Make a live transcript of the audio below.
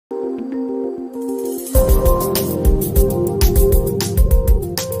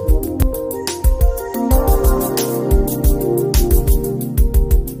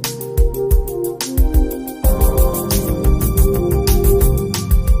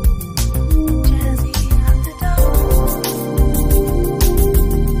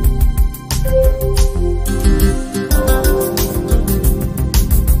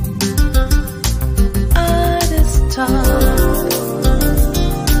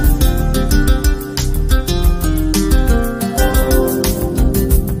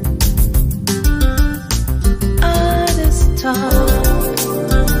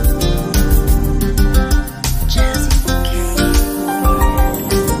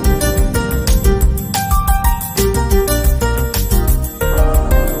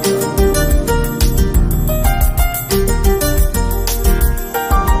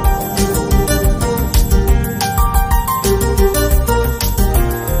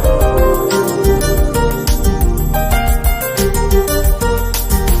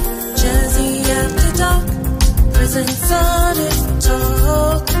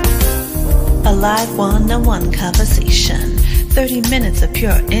90 minutes of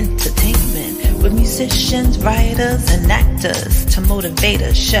pure entertainment with musicians, writers, and actors to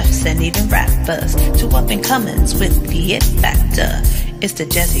motivators, chefs, and even rappers to up-and-comings with the it factor. It's the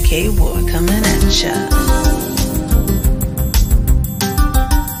Jazzie KWard coming at ya.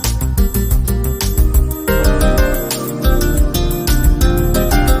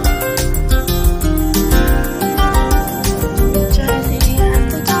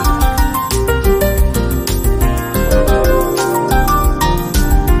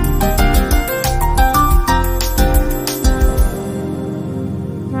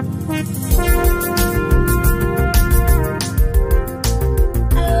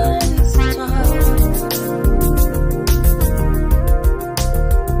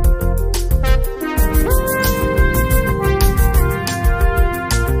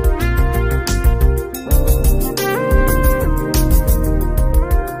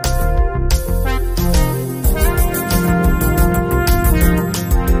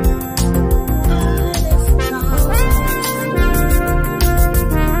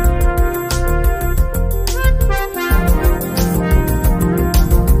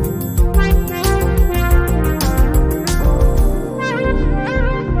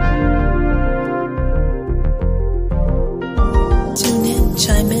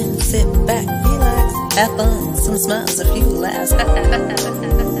 Have fun, some smiles, a few laughs.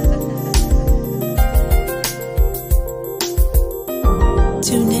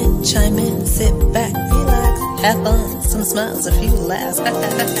 Tune in, chime in, sit back, relax. Have fun, some smiles, a few laughs.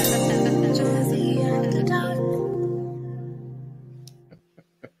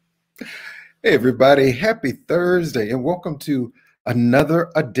 Hey everybody, happy Thursday and welcome to another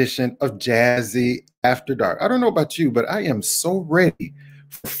edition of Jazzie After Dark. I don't know about you, but I am so ready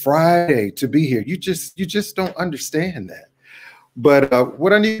for Friday to be here. You just don't understand that. But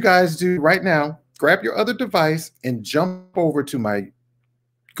what I need you guys to do right now, grab your other device and jump over to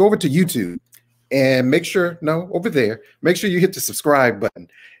go over to YouTube and make sure, over there, make sure you hit the subscribe button.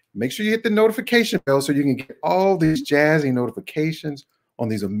 Make sure you hit the notification bell so you can get all these Jazzie notifications on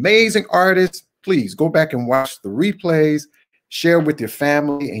these amazing artists. Please go back and watch the replays, share with your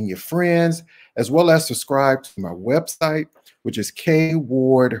family and your friends, as well as subscribe to my website, which is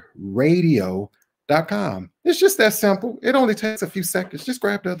KWardRadio.com. It's just that simple. It only takes a few seconds. Just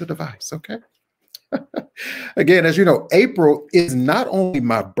grab the other device, okay? Again, as you know, April is not only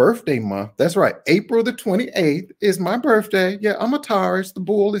my birthday month. That's right. April the 28th is my birthday. Yeah, I'm a Taurus. The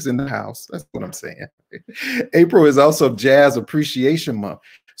bull is in the house. That's what I'm saying. April is also Jazz Appreciation Month.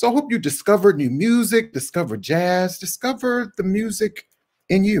 So I hope you discovered new music, discover jazz, discover the music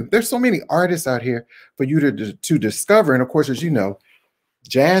in you. There's so many artists out here for you to discover. And of course, as you know,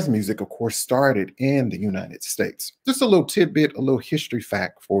 jazz music, of course, started in the United States. Just a little tidbit, a little history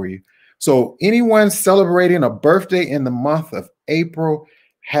fact for you. So anyone celebrating a birthday in the month of April,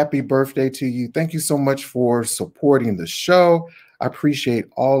 happy birthday to you. Thank you so much for supporting the show. I appreciate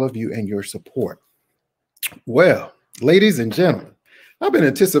all of you and your support. Well, ladies and gentlemen, I've been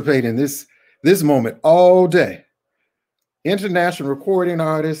anticipating this moment all day. International recording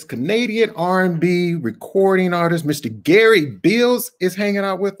artist, Canadian R&B recording artist, Mr. Gary BEALS is hanging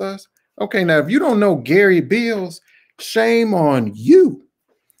out with us. Okay, now if you don't know Gary BEALS, shame on you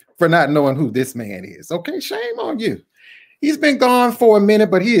for not knowing who this man is. Okay, shame on you. He's been gone for a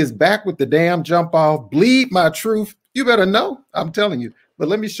minute, but he is back with the damn jump off. Bleed My Truth. You better know, I'm telling you. But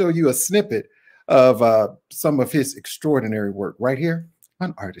let me show you a snippet of some of his extraordinary work right here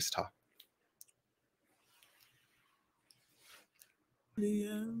on Artist Talk.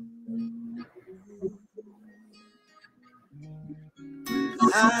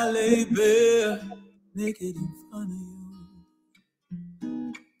 I lay bare naked in front of you.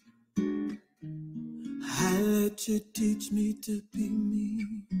 I let you teach me to be me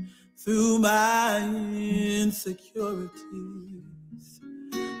through my insecurities,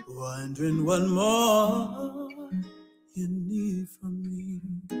 wondering what more you need from me.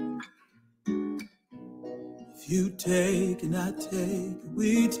 If you take and I take,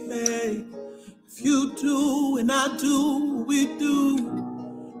 we take. If you do and I do, we do.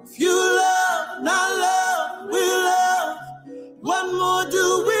 If you love and I love, we love. What more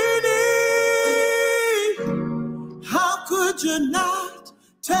do we need? How could you not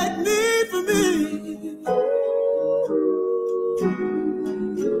take me from me?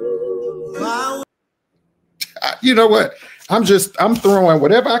 You know what? I'm throwing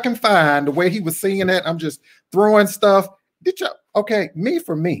whatever I can find. The way he was singing it, I'm just throwing stuff. Okay, Me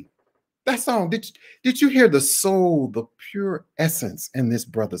for Me. That song, did you hear the soul, the pure essence in this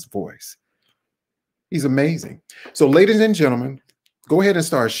brother's voice? He's amazing. So ladies and gentlemen, go ahead and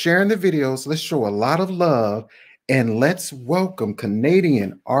start sharing the videos. Let's show a lot of love And let's welcome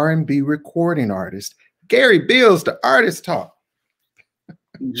Canadian R&B recording artist, Gary BEALS, to Artist Talk.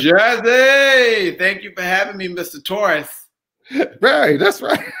 Jazzie, thank you for having me, Mr. Taurus. Right, that's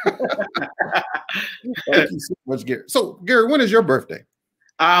right. Thank you so much, Gary. So, Gary, when is your birthday?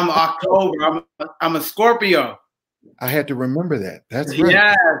 October. I'm a Scorpio. I had to remember that. That's right.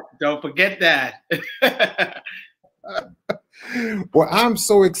 Yeah, don't forget that. Well, I'm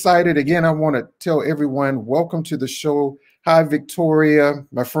so excited. Again, I want to tell everyone, welcome to the show. Hi, Victoria,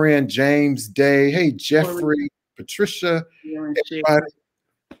 my friend James Day. Hey, Jeffrey, Patricia, everybody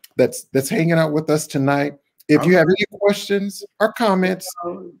that's hanging out with us tonight. If you have any questions or comments,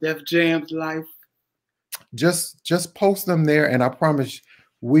 Def Jam's life, just post them there, and I promise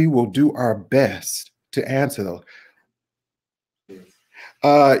we will do our best to answer those.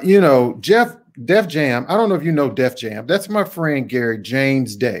 You know, Def Jam, I don't know if you know Def Jam. That's my friend Gary,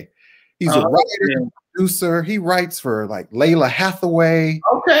 James Day. He's a writer, producer. He writes for like Layla Hathaway.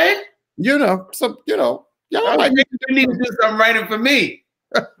 Okay. You know, y'all like you need to do some writing for me.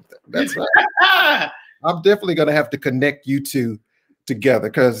 That's right. I'm definitely gonna have to connect you two together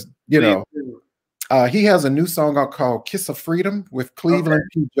because you know he has a new song out called Kiss of Freedom with Cleveland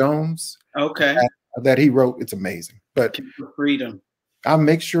P. Jones. Okay. That he wrote. It's amazing. But Kiss of Freedom. I'll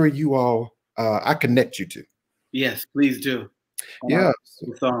make sure you all I connect you to. Yes, please do. Yeah.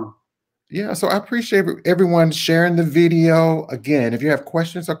 Yeah, so I appreciate everyone sharing the video. Again, if you have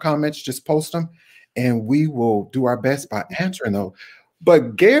questions or comments, just post them and we will do our best by answering those.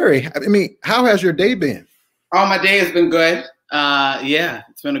 But Gary, I mean, how has your day been? Oh, my day has been good. Yeah,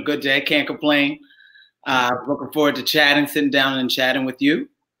 it's been a good day. Can't complain. Looking forward to sitting down and chatting with you.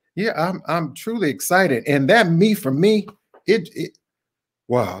 Yeah, I'm truly excited. And that for me,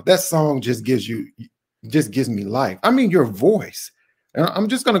 wow, that song just gives me life. I mean, your voice. And I'm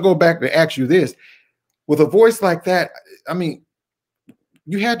just going to go back to ask you this. With a voice like that, I mean,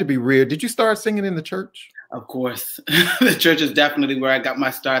 you had to be real. Did you start singing in the church? Of course. The church is definitely where I got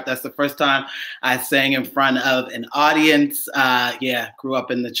my start. That's the first time I sang in front of an audience. Yeah, grew up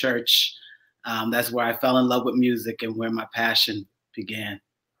in the church. That's where I fell in love with music and where my passion began.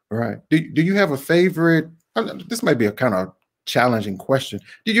 Right. Do you have a favorite? This might be a kind of challenging question.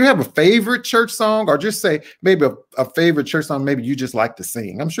 Did you have a favorite church song, or just say maybe a favorite church song maybe you just like to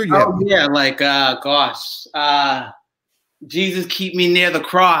sing? I'm sure you have. Yeah, like Jesus Keep Me Near the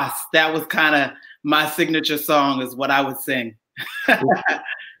Cross. That was kind of my signature song, is what I would sing. I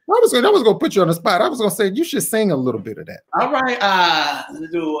was gonna put you on the spot. I was gonna say you should sing a little bit of that. All right.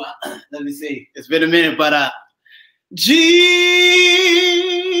 Let me see. It's been a minute, but Jesus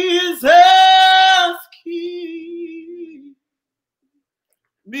keep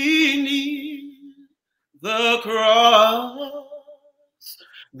beneath the cross,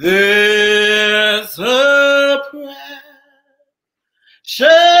 there's a precious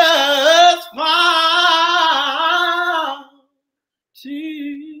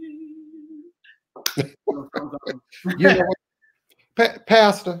You know what,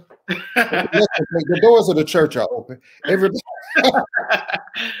 Pastor, the doors of the church are open.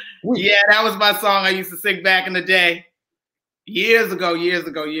 Yeah, that was my song I used to sing back in the day. Years ago.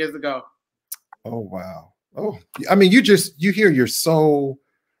 Oh, wow. Oh, I mean, you hear your soul.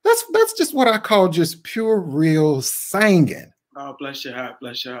 That's just what I call just pure, real singing. Oh, bless your heart.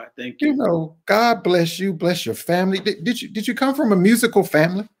 Bless your heart. Thank you. You know, God bless you. Bless your family. Did you come from a musical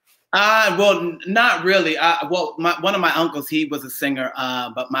family? Well, not really. Well, one of my uncles, he was a singer,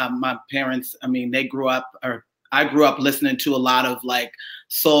 but my parents, I mean, I grew up listening to a lot of like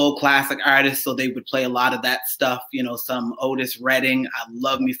soul classic artists, so they would play a lot of that stuff, you know, some Otis Redding. I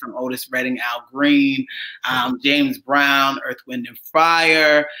love me some Otis Redding, Al Green, James Brown, Earth, Wind and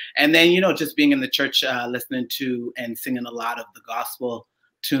Fire. And then, you know, just being in the church, listening to and singing a lot of the gospel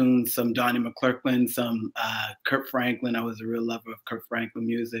tunes, some Donnie McClurkin, some Kurt Franklin. I was a real lover of Kurt Franklin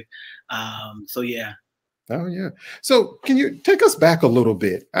music. So yeah. Oh yeah. So can you take us back a little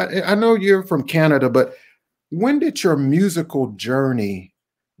bit? I know you're from Canada, but when did your musical journey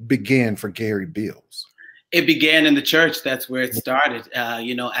begin for Gary BEALS? It began in the church. That's where it started.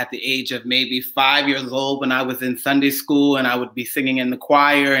 You know, at the age of maybe 5 years old, when I was in Sunday school, and I would be singing in the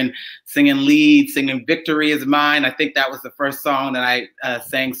choir and singing lead, singing "Victory Is Mine." I think that was the first song that I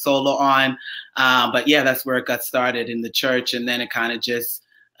sang solo on. But yeah, that's where it got started, in the church, and then it kind of just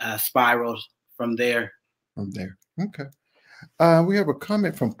spiraled from there. Okay. We have a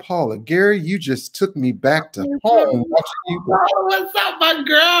comment from Paula. Gary, you just took me back to home. What's up, my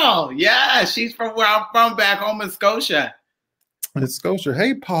girl? Yeah, she's from where I'm from, back home in Scotia. In Scotia.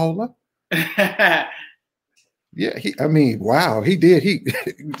 Hey, Paula. Yeah, I mean, wow, he did.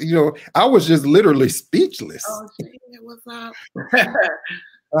 I was just literally speechless. Oh, shit, what's up?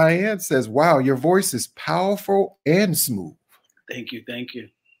 Diane says, wow, your voice is powerful and smooth. Thank you. Thank you.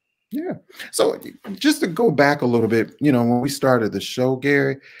 Yeah. So just to go back a little bit, when we started the show,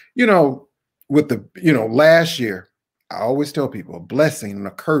 Gary, with the, last year, I always tell people a blessing and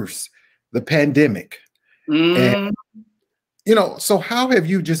a curse, the pandemic. And, so how have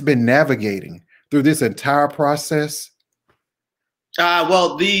you just been navigating through this entire process?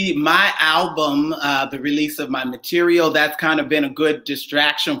 Well, my album, the release of my material, that's kind of been a good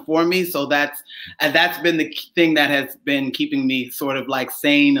distraction for me. So that's been the thing that has been keeping me sort of like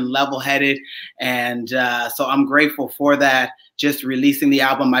sane and level-headed. And so I'm grateful for that. Just releasing the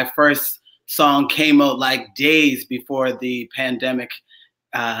album. My first song came out like days before the pandemic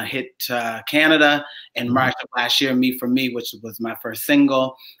hit Canada in March of last year, Me for Me, which was my first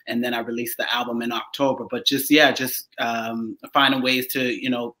single. And then I released the album in October. But just finding ways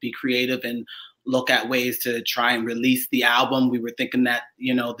to, be creative and look at ways to try and release the album. We were thinking that,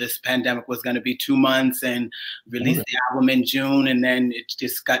 this pandemic was going to be 2 months and release the album in June. And then it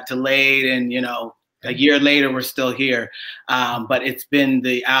just got delayed and, a year later, we're still here. But it's been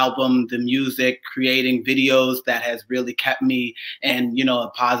the album, the music, creating videos that has really kept me in, a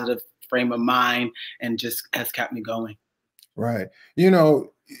positive frame of mind and just has kept me going. Right. And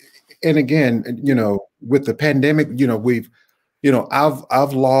again, with the pandemic,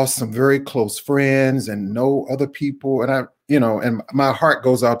 I've lost some very close friends and know other people. And and my heart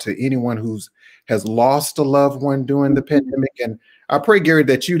goes out to anyone has lost a loved one during the pandemic. And I pray, Gary,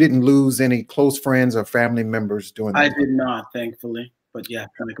 that you didn't lose any close friends or family members during that. I did not, thankfully. But yeah,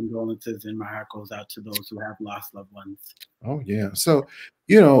 kind of condolences, and my heart goes out to those who have lost loved ones. Oh, yeah. So,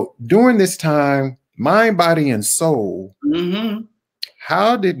 during this time, mind, body, and soul,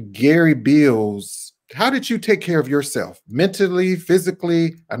 how did how did you take care of yourself mentally,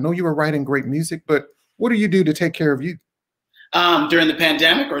 physically? I know you were writing great music, but what do you do to take care of you? During the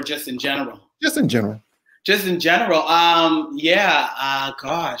pandemic or just in general? Just in general. Just in general,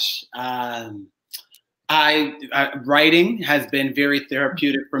 writing has been very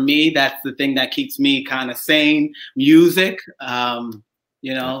therapeutic for me. That's the thing that keeps me kind of sane. Music,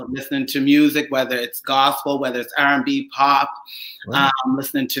 listening to music, whether it's gospel, whether it's R&B, pop,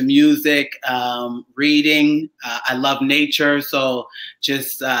 listening to music, reading. I love nature, so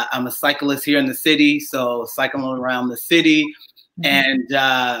just I'm a cyclist here in the city, so cycling around the city. And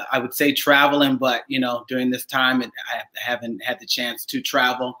I would say traveling, but during this time, I haven't had the chance to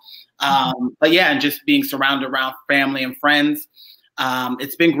travel. But yeah, and just being surrounded around family and friends.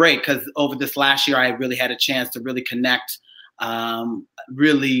 It's been great because over this last year, I really had a chance to really connect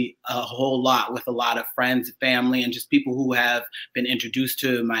really a whole lot with a lot of friends, family, and just people who have been introduced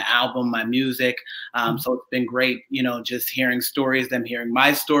to my album, my music. So it's been great, just hearing stories, them hearing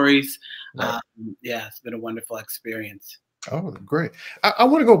my stories. Right. Yeah, it's been a wonderful experience. Oh, great. I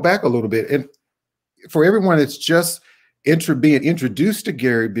want to go back a little bit. And for everyone that's just being introduced to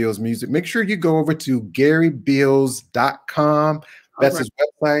Gary Beals music, make sure you go over to GaryBeals.com. That's his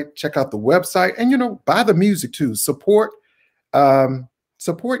website. Check out the website and, buy the music too. Support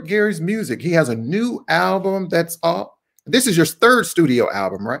Gary's music. He has a new album that's up. This is your third studio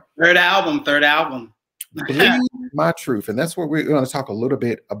album, right? Third album. Believe My Truth. And that's what we're going to talk a little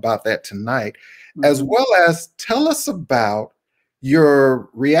bit about that tonight, as well as tell us about your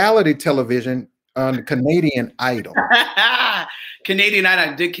reality television on Canadian Idol. Canadian Idol.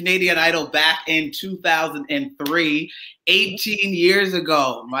 I did Canadian Idol back in 2003, 18 years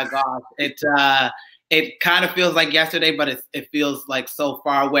ago. My gosh. It kind of feels like yesterday, but it feels like so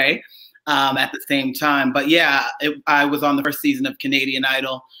far away at the same time. But yeah, I was on the first season of Canadian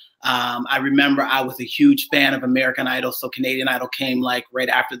Idol. I remember I was a huge fan of American Idol. So Canadian Idol came like right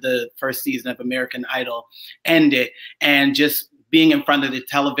after the first season of American Idol ended, and just being in front of the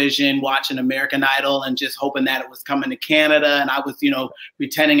television, watching American Idol and just hoping that it was coming to Canada. And I was,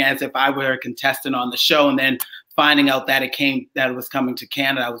 pretending as if I were a contestant on the show, and then finding out that it was coming to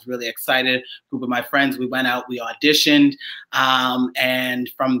Canada. I was really excited. A group of my friends, we went out, we auditioned. And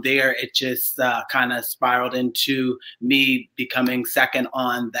from there, it just kind of spiraled into me becoming second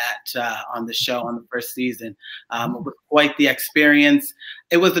on the show on the first season. It was quite the experience.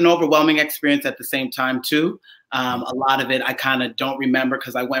 It was an overwhelming experience at the same time too. A lot of it I kind of don't remember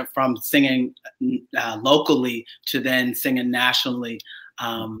because I went from singing locally to then singing nationally.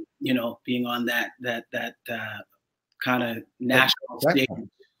 Being on that kind of national stage.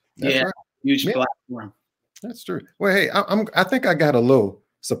 Yeah, right. Huge platform. That's true. Well, hey, I think I got a little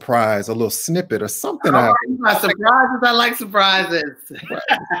surprise, a little snippet or something. Surprises. I like surprises.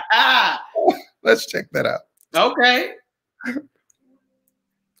 Right. Let's check that out. Okay.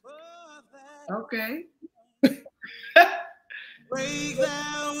 Okay. Break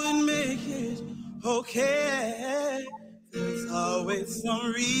down and make it okay. There's always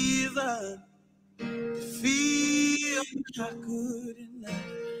some reason to feel not good enough.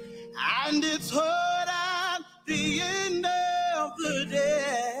 And it's hard at the end of the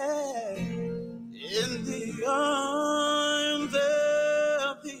day. In the arms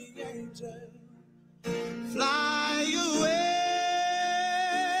of the angel, fly away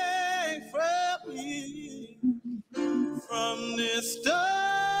from me, from this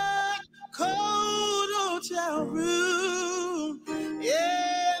dark, cold hotel room.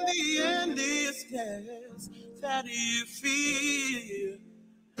 In the end, it's gas that you feel.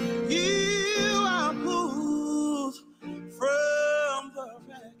 You are pulled from the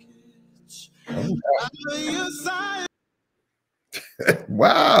wreckage.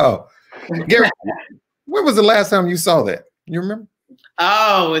 Wow. Gary, when was the last time you saw that? You remember?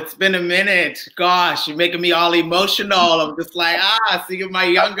 Oh, it's been a minute. Gosh, you're making me all emotional. I'm just like, seeing my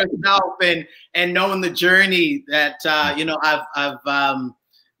younger self and knowing the journey that I've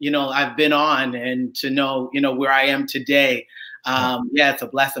been on, and to know where I am today. Yeah, it's a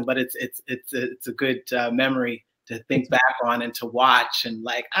blessing, but it's a good memory to think back on and to watch, and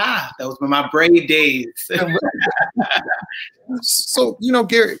like, those were my brave days. So,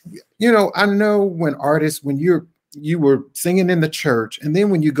 Gary, I know when artists, when you were singing in the church, and then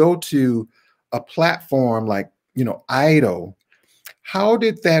when you go to a platform like, Idol, how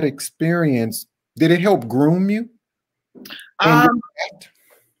did that experience, did it help groom you?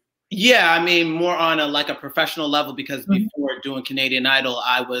 Yeah, I mean, more on a professional level, because before doing Canadian Idol,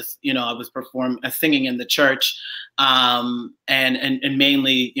 I was singing in the church, and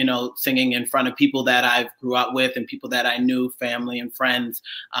mainly, singing in front of people that I grew up with and people that I knew, family and friends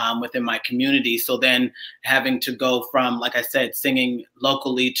within my community. So then having to go from, like I said, singing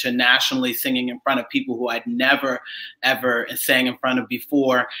locally to nationally, singing in front of people who I'd never, ever sang in front of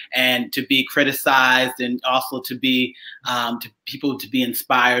before, and to be criticized, and also to be people to be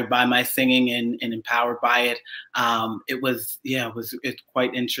inspired by my singing and empowered by it. It's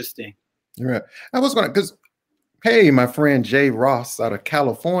quite interesting. Right. I was going to, because, hey, my friend Jay Ross out of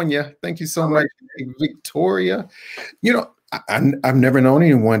California, thank you so much. Victoria, I've never known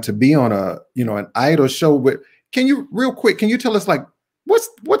anyone to be on an Idol show. But can you tell us, like,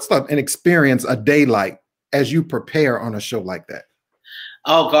 what's an experience, a day like, as you prepare on a show like that?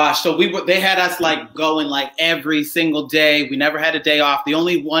 Oh gosh, so they had us like going like every single day. We never had a day off. The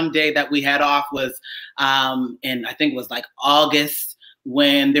only one day that we had off was and I think it was like August,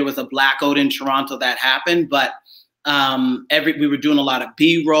 when there was a blackout in Toronto that happened. But we were doing a lot of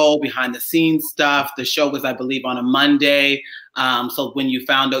B-roll, behind the scenes stuff. The show was, I believe, on a Monday. So when you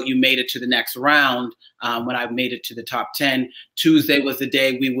found out you made it to the next round, when I made it to the top 10, Tuesday was the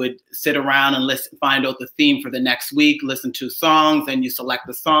day we would sit around and find out the theme for the next week, listen to songs, and you select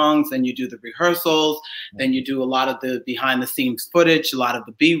the songs, and you do the rehearsals, then you do a lot of the behind the scenes footage, a lot of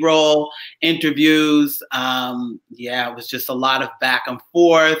the B-roll, interviews. It was just a lot of back and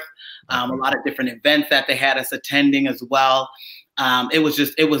forth, a lot of different events that they had us attending as well. It was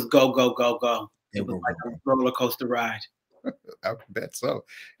go, go, go, go. It was like a roller coaster ride. I bet so.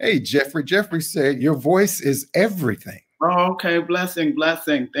 Hey, Jeffrey. Jeffrey said, your voice is everything. Oh, okay. Blessing.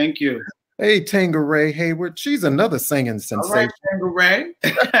 Thank you. Hey, Tangeray Hayward. She's another singing sensation. All right,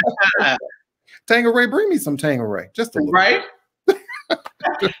 Tangeray. Tangeray, bring me some Tangeray. Just a little. Right?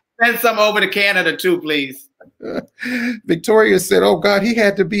 Send some over to Canada too, please. Victoria said, oh God, he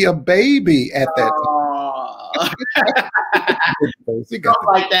had to be a baby at that time.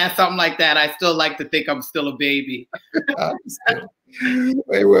 Something like that. I still like to think I'm still a baby.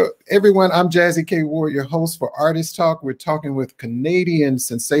 Hey, well, everyone, I'm Jazzie KWard, your host for Artist Talk. We're talking with Canadian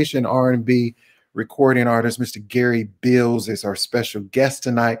sensation R&B recording artist, Mr. Gary BEALS is our special guest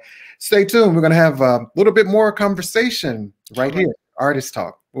tonight. Stay tuned. We're going to have a little bit more conversation right here, Artist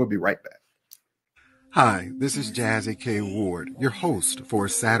Talk. We'll be right back. Hi, this is Jazzie KWard, your host for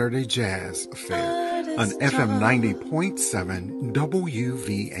Saturday Jazz Affair on FM 90.7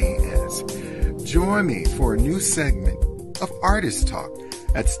 WVAS. Join me for a new segment of Artist Talk.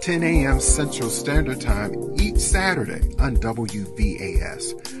 That's 10 a.m. Central Standard Time each Saturday on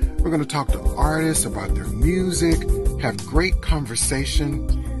WVAS. We're going to talk to artists about their music, have great conversation,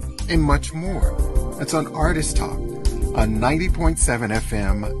 and much more. That's on Artist Talk on 90.7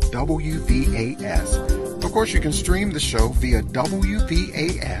 FM WVAS. Of course, you can stream the show via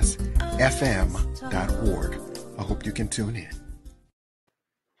WVASFM.org. I hope you can tune in.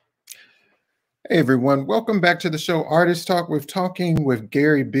 Hey everyone, welcome back to the show Artist Talk. We're talking with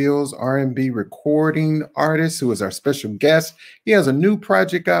Gary BEALS, R&B recording artist, who is our special guest. He has a new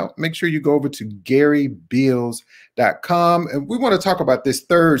project out. Make sure you go over to GaryBeals.com. And we want to talk about this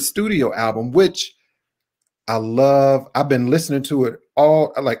third studio album, which I love. I've been listening to it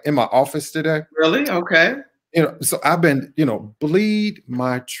all, like in my office today. Really? Okay. So I've been, Bleed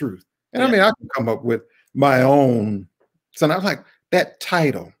My Truth. And I mean, I can come up with my own. So I was like, that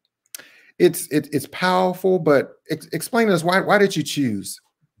title. It's powerful, but explain to us why did you choose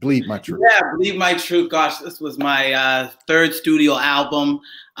Bleed My Truth? Yeah, Bleed My Truth. Gosh, this was my third studio album.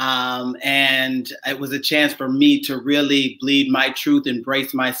 And it was a chance for me to really bleed my truth,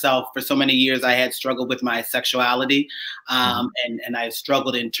 embrace myself. For so many years, I had struggled with my sexuality, and I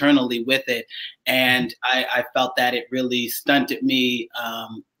struggled internally with it. And I felt that it really stunted me,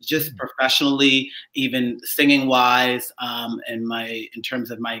 just professionally, even singing wise, in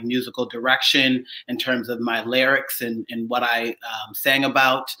terms of my musical direction, in terms of my lyrics and what I sang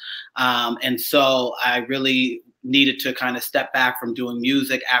about. And so I really needed to kind of step back from doing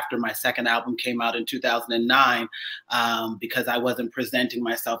music after my second album came out in 2009, because I wasn't presenting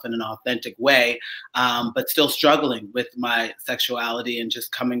myself in an authentic way, but still struggling with my sexuality and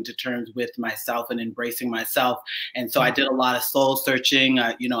just coming to terms with myself and embracing myself. And so I did a lot of soul searching.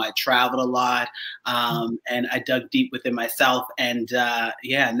 I traveled a lot, and I dug deep within myself. And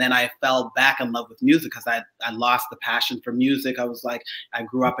and then I fell back in love with music because I lost the passion for music. I was like, I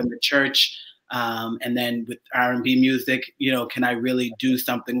grew up in the church. And then with R&B music, can I really do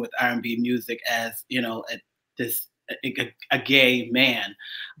something with R&B music as, a gay man?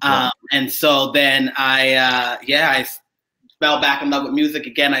 And so then I fell back in love with music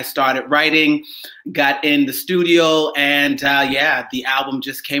again. I started writing, got in the studio, and the album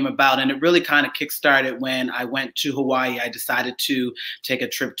just came about. And it really kind of kickstarted when I went to Hawaii. I decided to take a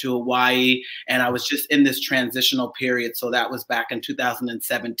trip to Hawaii, and I was just in this transitional period. So that was back in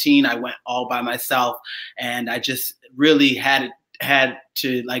 2017. I went all by myself, and I just really had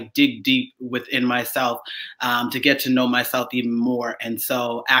to like dig deep within myself, to get to know myself even more. And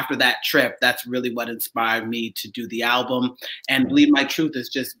so after that trip, that's really what inspired me to do the album. And Bleed My Truth is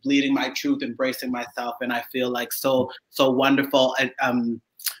just bleeding my truth, embracing myself. And I feel like so wonderful. And,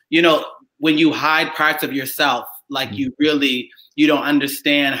 when you hide parts of yourself, like you don't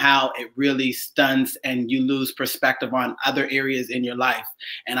understand how it really stunts, and you lose perspective on other areas in your life.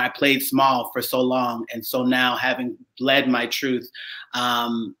 And I played small for so long. And so now, having bled my truth,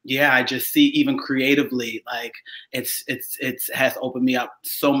 I just see even creatively, like it has opened me up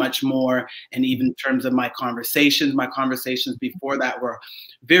so much more. And even in terms of my conversations before that were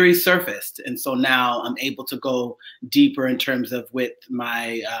very surfaced. And so now I'm able to go deeper in terms of with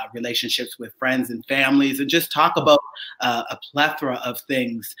my relationships with friends and families, and just talk about a plethora of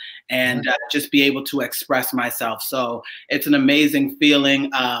things, and just be able to express myself. So it's an amazing feeling.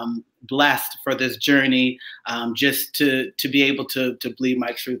 Blessed for this journey, just to be able to bleed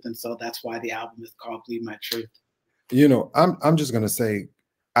my truth. And so that's why the album is called Bleed My Truth. I'm just going to say,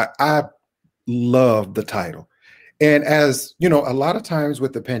 I love the title. And as a lot of times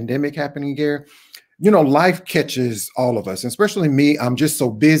with the pandemic happening here, life catches all of us, especially me. I'm just so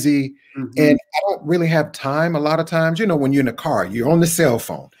busy, and I don't really have time a lot of times. When you're in a car, you're on the cell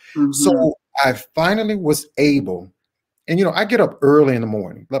phone. So I finally was able. And, I get up early in the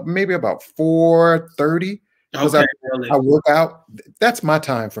morning, like maybe about 4:30, because I work out. That's my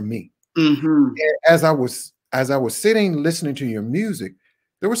time for me. And as I was sitting, listening to your music,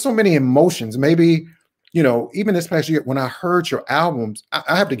 there were so many emotions. Maybe, even this past year, when I heard your albums,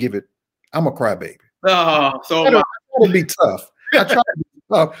 I have to give it, I'm a crybaby. Oh, so I try to be tough. I try to be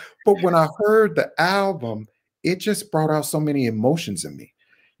tough. But when I heard the album, it just brought out so many emotions in me.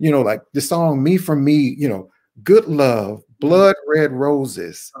 Like the song Me for Me, Good Love, Blood Red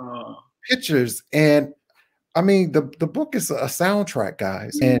Roses, Pictures. And I mean, the book is a soundtrack,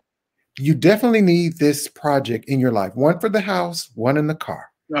 guys. And you definitely need this project in your life. One for the house, one in the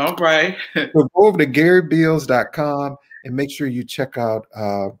car. All right. So go over to GaryBeals.com and make sure you check out,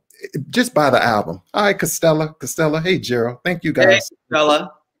 just buy the album. All right, Costello. Hey, Gerald. Thank you, guys. Hey, Costello.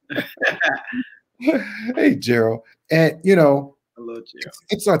 Hey, Gerald. And, hello, Gerald.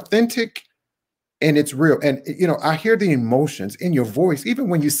 It's authentic. And it's real. And, I hear the emotions in your voice, even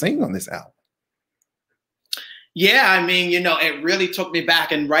when you sing on this album. Yeah, I mean, you know, it really took me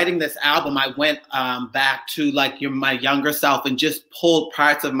back. In writing this album, I went back to like my younger self and just pulled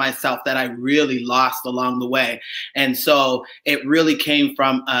parts of myself that I really lost along the way. And so it really came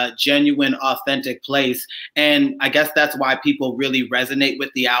from a genuine, authentic place. And I guess that's why people really resonate with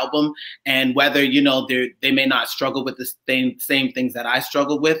the album. And whether, you know, they may not struggle with the same things that I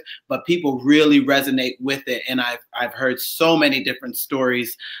struggle with, but people really resonate with it. And I've heard so many different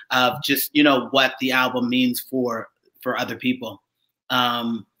stories of just, you know, what the album means for other people.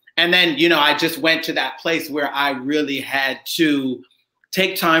 And then, you know, I just went to that place where I really had to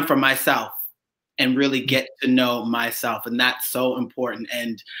take time for myself and really get to know myself. And that's so important.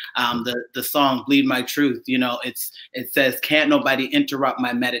 And the song Bleed My Truth, you know, it says, can't nobody interrupt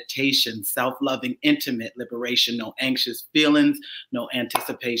my meditation, self-loving, intimate liberation, no anxious feelings, no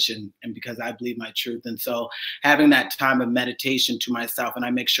anticipation. And because I bleed my truth. And so having that time of meditation to myself, and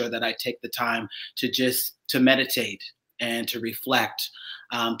I make sure that I take the time to meditate and to reflect,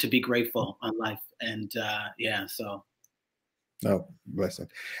 to be grateful on life. And yeah, so. No, blessing.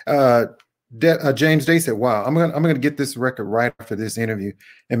 James Day said, wow, I'm gonna get this record right after this interview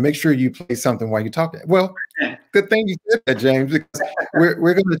and make sure you play something while you talk. Well, good thing you said that, James, because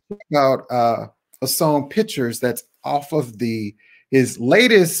we're gonna check out a song, Pictures, that's off of his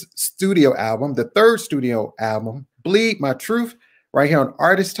latest studio album, the third studio album, Bleed My Truth, right here on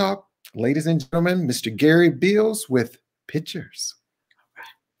Artist Talk. Ladies and gentlemen, Mr. Gary BEALS with Pictures.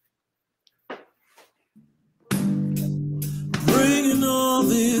 Bringing all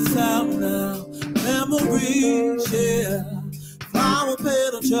this out now, memories, yeah. Flower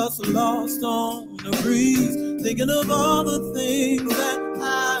petal just lost on the breeze. Thinking of all the things that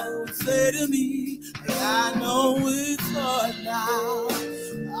I would say to me. But I know it's hard now.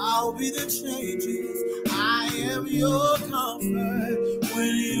 I'll be the changes. I am your comfort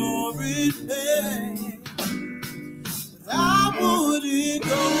when you're in pain. But I wouldn't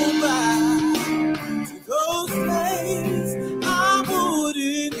go back to those days. I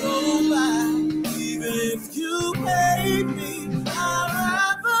wouldn't go back, even if you paid me. I'd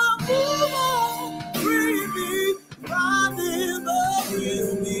rather move on, free me, finding the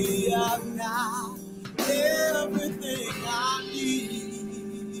real me. I've got everything I need.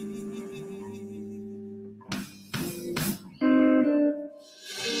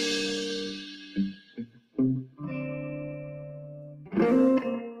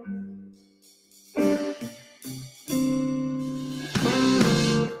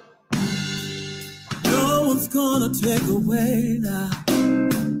 Gonna take away now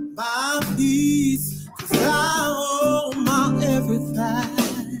my peace, 'cause I owe my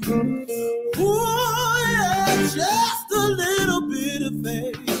everything. Oh yeah, just a little bit of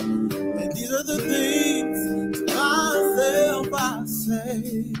faith, and these are the things to myself I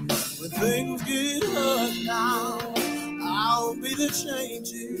say. When things get hard now, I'll be the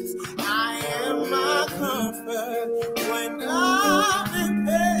changes. I am my comfort when I'm in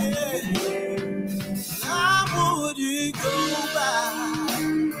pain. I wouldn't go back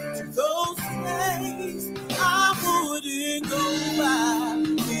to those days. I wouldn't go back,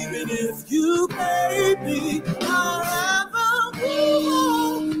 even if you paid me. I'd rather move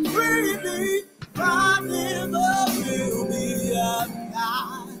on freely, finding the real me. I've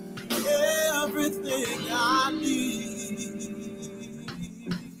got everything I need.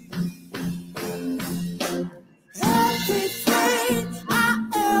 Everything I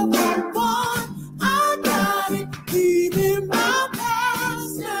ever want, I got it, leaving my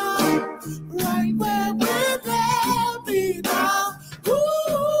past now, right where we left me now.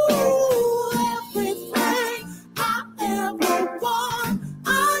 Ooh, everything I ever want,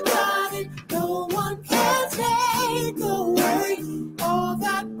 I got it, no one can take away all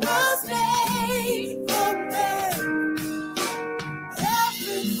that was made for me.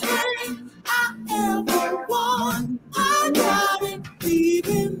 Everything I ever want, I got it,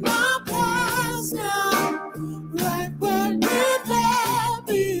 leaving my past now, right where it left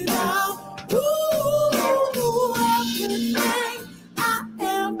me now. Ooh, everything I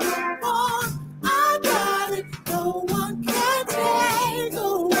ever want, I got it, no one can take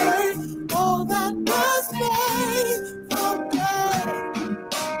away all that was made for me.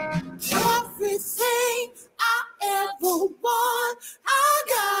 Everything I ever want, I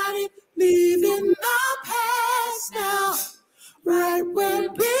got it, leaving my past now, right where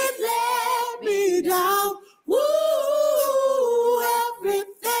it let me down. Ooh,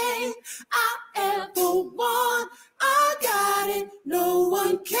 everything I ever want, I got it, no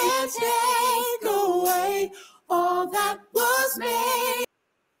one can take away all that was made.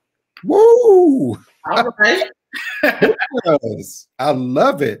 Woo! All right. Yes, I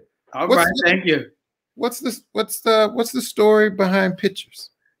love it. All right, thank you. what's the story behind Pictures?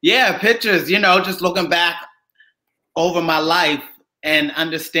 Yeah, Pictures, you know, just looking back over my life and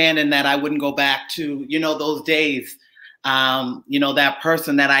understanding that I wouldn't go back to, you know, those days, you know, that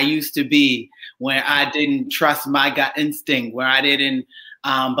person that I used to be, where I didn't trust my gut instinct, where I didn't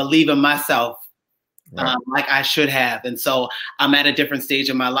believe in myself. Right. Like I should have. And so I'm at a different stage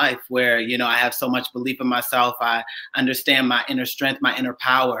in my life where, you know, I have so much belief in myself. I understand my inner strength, my inner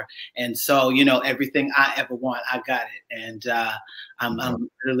power. And so, you know, everything I ever want, I got it. And I'm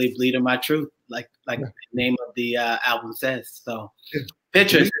really bleeding my truth, like the name of the album says. So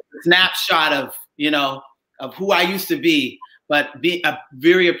Pictures, a snapshot of, you know, of who I used to be, but be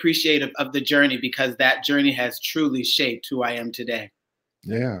very appreciative of the journey, because that journey has truly shaped who I am today.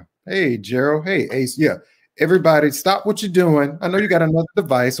 Yeah. Hey, Gerald. Hey, Ace. Yeah. Everybody stop what you're doing. I know you got another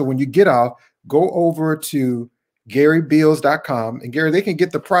device. So when you get off, go over to GaryBeals.com. And Gary, they can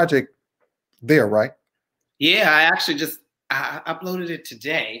get the project there, right? Yeah, I actually I uploaded it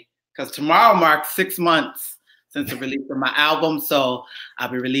today, because tomorrow marks 6 months since the release of my album. So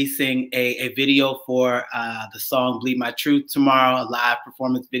I'll be releasing a video for the song Bleed My Truth tomorrow, a live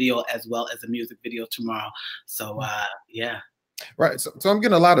performance video, as well as a music video tomorrow. So yeah. Right. So I'm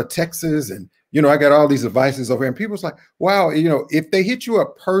getting a lot of texts, and, you know, I got all these devices over here, and people's like, wow, you know, if they hit you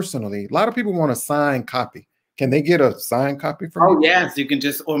up personally, a lot of people want a signed copy. Can they get a signed copy from you? Oh, yes. You can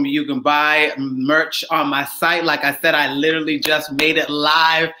you can buy merch on my site. Like I said, I literally just made it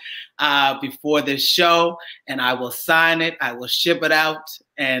live before this show, and I will sign it. I will ship it out.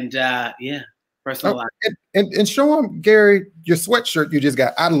 And yeah, personalized. And show them, Gary, your sweatshirt you just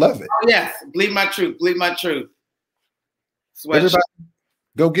got. I love it. Oh, yes. Bleed My Truth. Bleed My Truth. Everybody,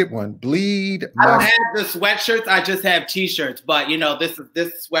 go get one. Bleed. I don't have the sweatshirts. I just have T-shirts. But you know, this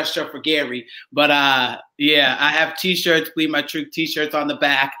sweatshirt for Gary. But yeah, I have T-shirts. Bleed My Truth T-shirts on the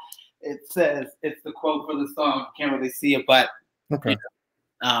back. It says, it's the quote for the song. Can't really see it, but okay.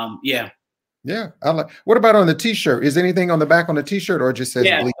 Yeah. Yeah. I like. What about on the T-shirt? Is anything on the back on the T-shirt, or it just says?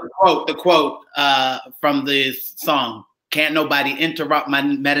 Yeah, bleed? the quote from this song. Can't nobody interrupt my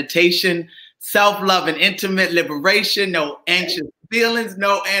meditation. Self-love and intimate liberation, no anxious feelings,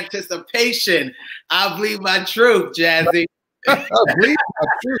 no anticipation. I bleed my truth, Jazzy. I bleed my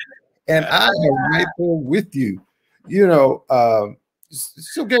truth. And I am right there with you. You know,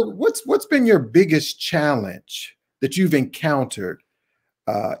 so Gary, what's been your biggest challenge that you've encountered,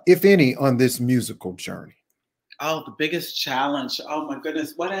 if any, on this musical journey? Oh, the biggest challenge. Oh my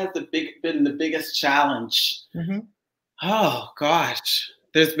goodness. What has been the biggest challenge? Mm-hmm. Oh gosh.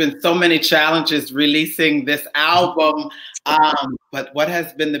 There's been so many challenges releasing this album, but what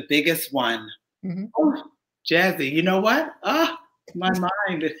has been the biggest one? Mm-hmm. Oh, Jazzy, you know what? My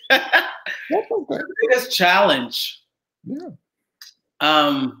mind. The biggest challenge. Yeah.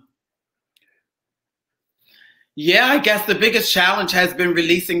 Yeah, I guess the biggest challenge has been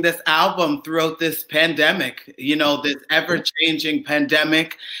releasing this album throughout this pandemic. You know, this ever-changing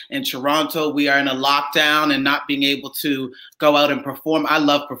pandemic in Toronto. We are in a lockdown and not being able to go out and perform. I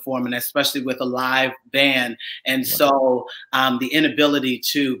love performing, especially with a live band. And so the inability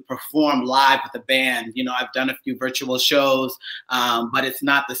to perform live with a band, you know, I've done a few virtual shows, but it's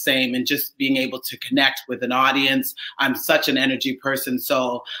not the same. And just being able to connect with an audience. I'm such an energy person.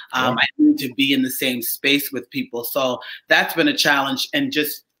 So I need to be in the same space with people. So that's been a challenge, and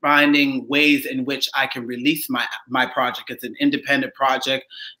just finding ways in which I can release my project. It's an independent project,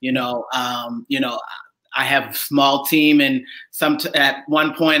 you know. I have a small team, and at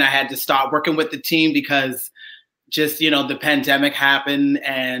one point I had to start working with the team because just, you know, the pandemic happened,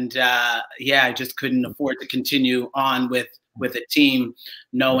 and yeah, I just couldn't afford to continue on with a team,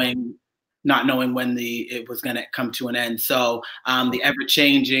 not knowing when it was going to come to an end. So the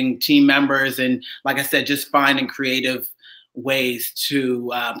ever-changing team members, and like I said, just finding creative ways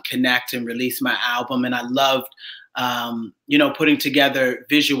to connect and release my album. And I loved, you know, putting together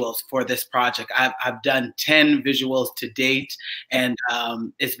visuals for this project. I've done 10 visuals to date, and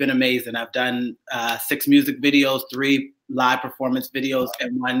it's been amazing. I've done 6 music videos, 3 live performance videos,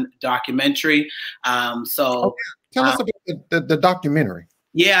 and 1 documentary. So tell us about the documentary.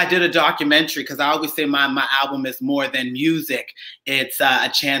 Yeah, I did a documentary because I always say my album is more than music. It's a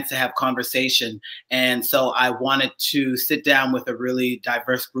chance to have conversation. And so I wanted to sit down with a really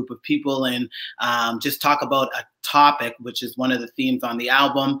diverse group of people and just talk about a topic, which is one of the themes on the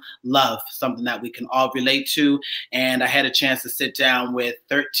album, love, something that we can all relate to. And I had a chance to sit down with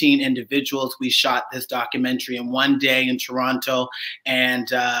 13 individuals. We shot this documentary in one day in Toronto, and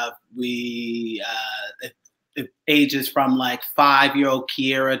ages from like 5-year-old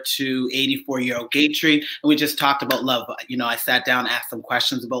Kiera to 84-year-old Gatry, and we just talked about love. You know, I sat down, asked some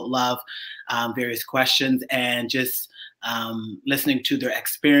questions about love, various questions, and just listening to their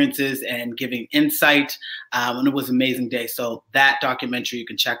experiences and giving insight. And it was an amazing day. So that documentary you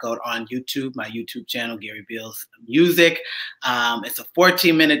can check out on YouTube, my YouTube channel, Gary BEALS Music. It's a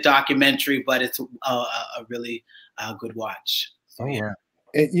 14-minute documentary, but it's a really good watch. So, yeah.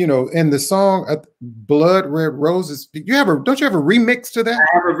 And, you know, and the song Blood Red Roses, don't you have a remix to that?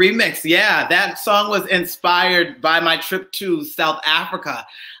 I have a remix. Yeah, that song was inspired by my trip to South Africa.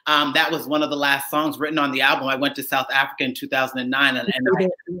 That was one of the last songs written on the album. I went to South Africa in 2009, and I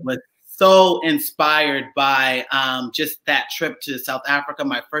was so inspired by just that trip to South Africa,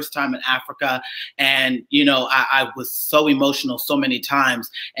 my first time in Africa. And, you know, I was so emotional so many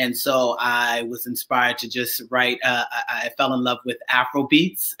times. And so I was inspired to just write. I fell in love with Afro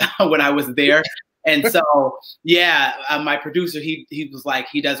beats when I was there. And so, yeah, my producer, he was like,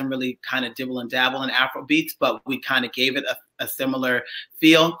 he doesn't really kind of dibble and dabble in Afro beats, but we kind of gave it a similar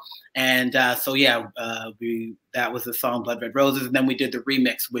feel. And so, yeah, that was the song Blood Red Roses. And then we did the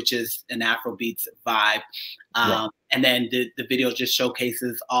remix, which is an Afro beats vibe. And then the video just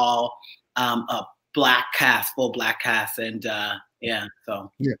showcases all a black cast, full black cast. And yeah,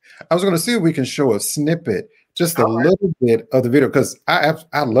 so. Yeah, I was going to see if we can show a snippet, just a little bit of the video, because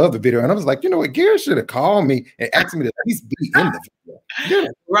I love the video. And I was like, you know what, Gary should have called me and asked me to at least be in the video. Yeah.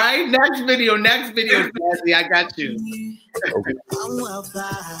 Right? Next video, Jazzie, I got you. Okay. I'm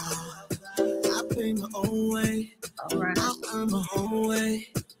outside. I pay my own way. All right. I earn my whole way.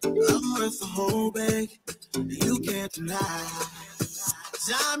 I'm worth the whole bag. You can't deny.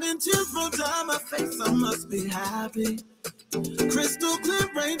 Diamond tears roll down my face. I must be happy. Crystal clear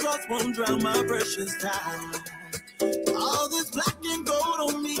raindrops won't drown my precious time. All this black and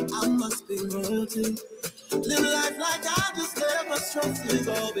gold on me, I must be royalty. Live life like I just left my stress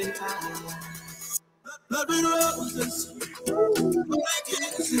all behind. Blood red roses, black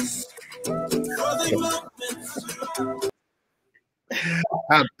kisses, for the moments.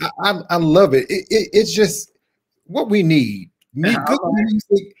 I love it. It's just what we need. Good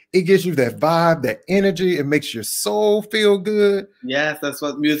music, it gives you that vibe, that energy. It makes your soul feel good. Yes, that's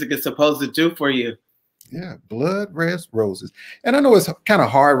what music is supposed to do for you. Yeah, Blood Red Roses. And I know it's kind of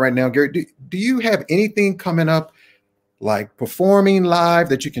hard right now, Gary. Do you have anything coming up, like performing live,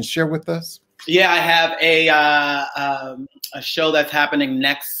 that you can share with us? Yeah, I have a show that's happening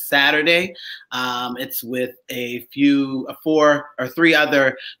next Saturday. It's with four or three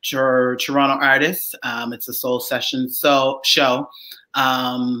other Toronto artists. It's a soul session show.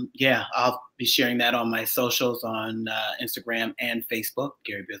 Yeah, I'll be sharing that on my socials on Instagram and Facebook,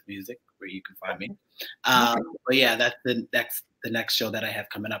 Gary BEALS Music, where you can find me. But yeah, that's the next show that I have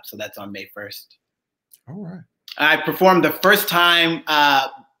coming up. So that's on May 1st. All right. I performed the first time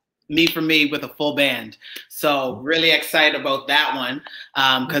Me for Me with a full band. So really excited about that one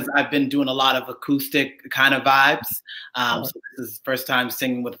because I've been doing a lot of acoustic kind of vibes. So this is the first time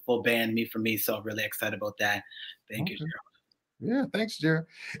singing with a full band, Me for Me. So really excited about that. Thank you, Gerald. Yeah, thanks, Jared.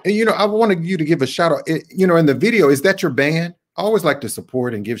 And, you know, I wanted you to give a shout out, you know, in the video, is that your band? I always like to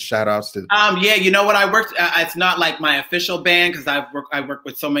support and give shout outs to. Yeah, you know what, I worked, it's not like my official band because I work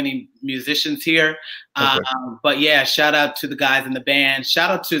with so many musicians here. But yeah, shout out to the guys in the band.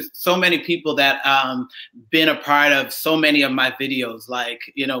 Shout out to so many people that been a part of so many of my videos. Like,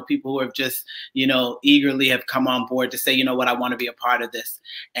 you know, people who have just, you know, eagerly have come on board to say, you know what, I want to be a part of this.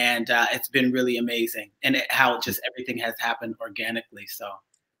 And it's been really amazing. And how just everything has happened organically. So.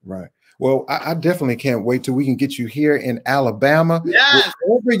 Right. Well, I definitely can't wait till we can get you here in Alabama. Yes.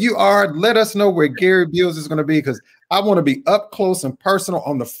 Wherever you are, let us know where Gary BEALS is going to be, because I want to be up close and personal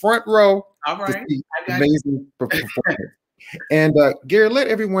on the front row. All right. Amazing performance. And Gary, let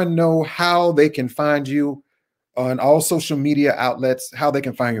everyone know how they can find you on all social media outlets, how they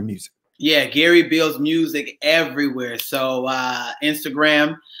can find your music. Yeah, Gary BEALS Music everywhere. So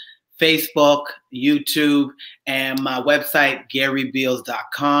Instagram, Facebook, YouTube, and my website,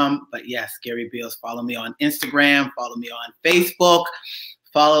 GaryBeals.com. But yes, Gary BEALS. Follow me on Instagram, follow me on Facebook,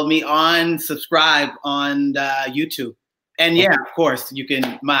 follow me on, subscribe on YouTube. And yeah, of course, you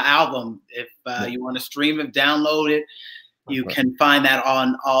can, my album, if you want to stream it, download it, you can find that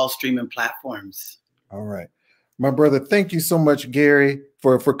on all streaming platforms. All right. My brother, thank you so much, Gary,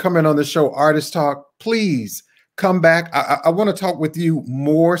 for coming on the show, Artist Talk. Please come back. I want to talk with you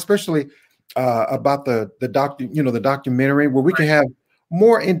more, especially about the documentary, where we can have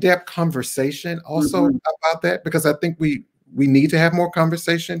more in-depth conversation also about that, because I think we need to have more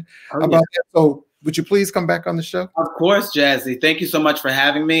conversation about that. So would you please come back on the show? Of course, Jazzy. Thank you so much for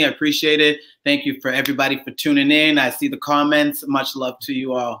having me. I appreciate it. Thank you for everybody for tuning in. I see the comments. Much love to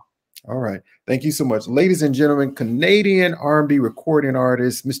you all. All right. Thank you so much. Ladies and gentlemen, Canadian R&B recording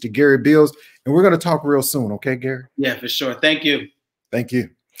artist, Mr. Gary BEALS. And we're going to talk real soon. Okay, Gary? Yeah, for sure. Thank you. Thank you.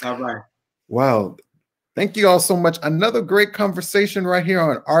 All right. Wow. Thank you all so much. Another great conversation right here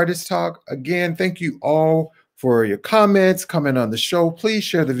on Artist Talk. Again, thank you all for your comments, coming on the show. Please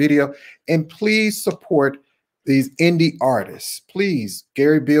share the video and please support these indie artists. Please,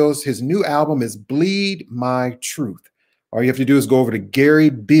 Gary BEALS, his new album is Bleed My Truth. All you have to do is go over to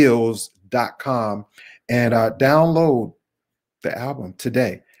GaryBeals.com and download the album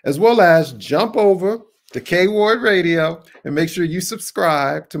today, as well as jump over to KWard Radio and make sure you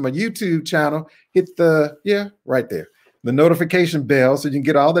subscribe to my YouTube channel. Hit the, right there, the notification bell so you can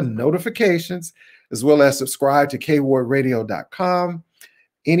get all the notifications, as well as subscribe to KWardRadio.com.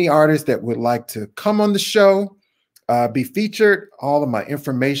 Any artist that would like to come on the show, be featured, all of my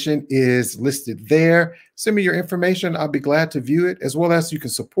information is listed there. Send me your information. I'll be glad to view it, as well as you can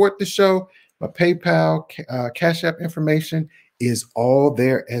support the show. My PayPal, Cash App information is all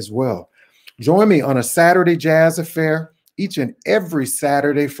there as well. Join me on a Saturday Jazz Affair each and every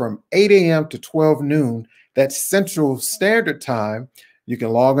Saturday from 8 a.m. to 12 noon. That's Central Standard Time. You can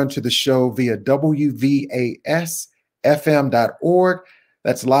log onto the show via WVASFM.org.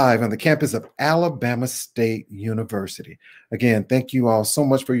 That's live on the campus of Alabama State University. Again, thank you all so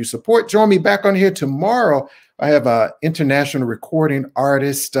much for your support. Join me back on here tomorrow. I have an international recording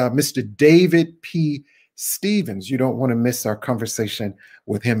artist, Mr. David P. Stevens. You don't want to miss our conversation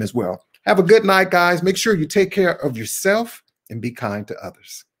with him as well. Have a good night, guys. Make sure you take care of yourself and be kind to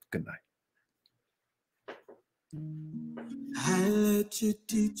others. Good night. I let you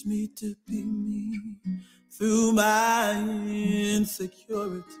teach me to be me through my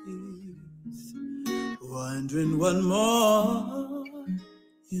insecurities, wondering what more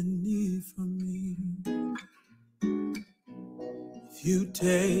you need from me. If you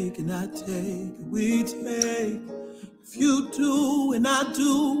take and I take, we take. If you do and I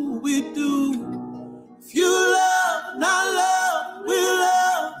do, we do. If you love and I love, we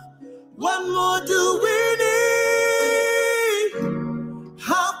love. What more do we need?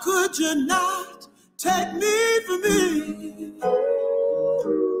 How could you not take me from me?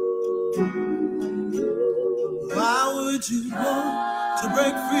 Why would you want to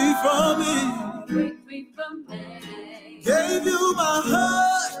break free from me? Break free from me. Gave you my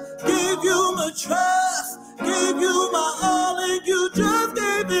heart, gave you my trust, gave you my all, and you just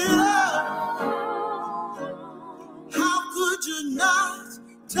gave it up. How could you not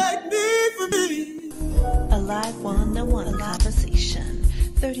take me from me? A live one-on-one conversation,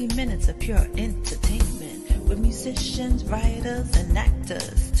 30 minutes of pure entertainment with musicians, writers, and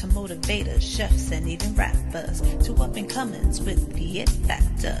actors, to motivators, chefs, and even rappers, to up-and-comings with the it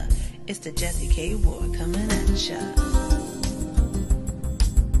factor. It's the Jazzie KWard coming at ya.